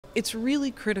It's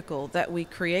really critical that we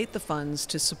create the funds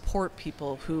to support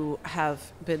people who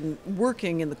have been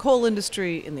working in the coal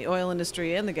industry, in the oil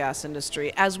industry, and the gas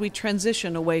industry as we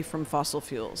transition away from fossil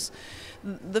fuels.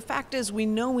 The fact is, we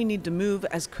know we need to move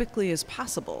as quickly as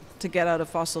possible to get out of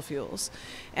fossil fuels.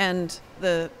 And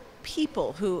the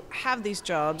people who have these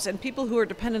jobs and people who are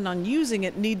dependent on using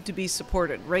it need to be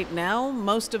supported. Right now,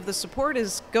 most of the support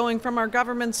is going from our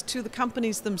governments to the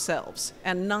companies themselves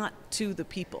and not to the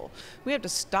people. We have to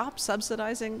stop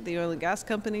subsidizing the oil and gas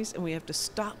companies, and we have to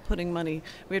start putting money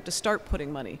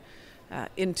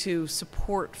into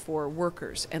support for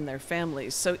workers and their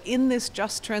families. So in this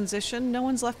just transition, no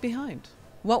one's left behind.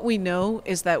 What we know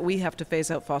is that we have to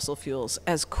phase out fossil fuels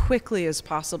as quickly as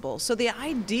possible. So the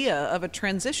idea of a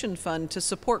transition fund to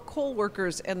support coal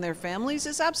workers and their families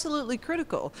is absolutely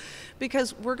critical,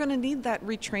 because we're going to need that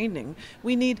retraining.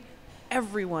 We need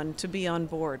everyone to be on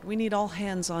board. We need all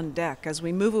hands on deck as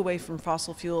we move away from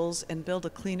fossil fuels and build a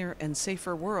cleaner and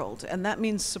safer world. And that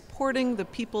means supporting the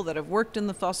people that have worked in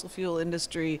the fossil fuel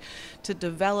industry to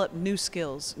develop new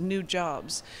skills, new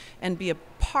jobs, and be a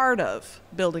part of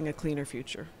building a cleaner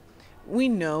future. We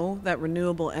know that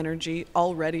renewable energy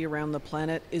already around the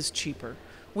planet is cheaper.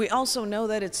 We also know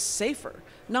that it's safer,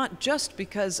 not just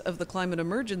because of the climate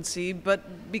emergency,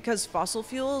 but because fossil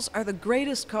fuels are the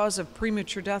greatest cause of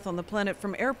premature death on the planet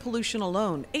from air pollution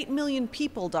alone. 8 million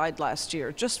people died last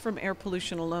year just from air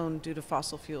pollution alone due to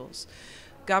fossil fuels.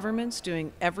 Governments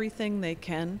doing everything they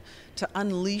can to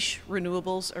unleash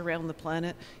renewables around the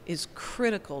planet is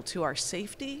critical to our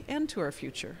safety and to our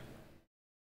future.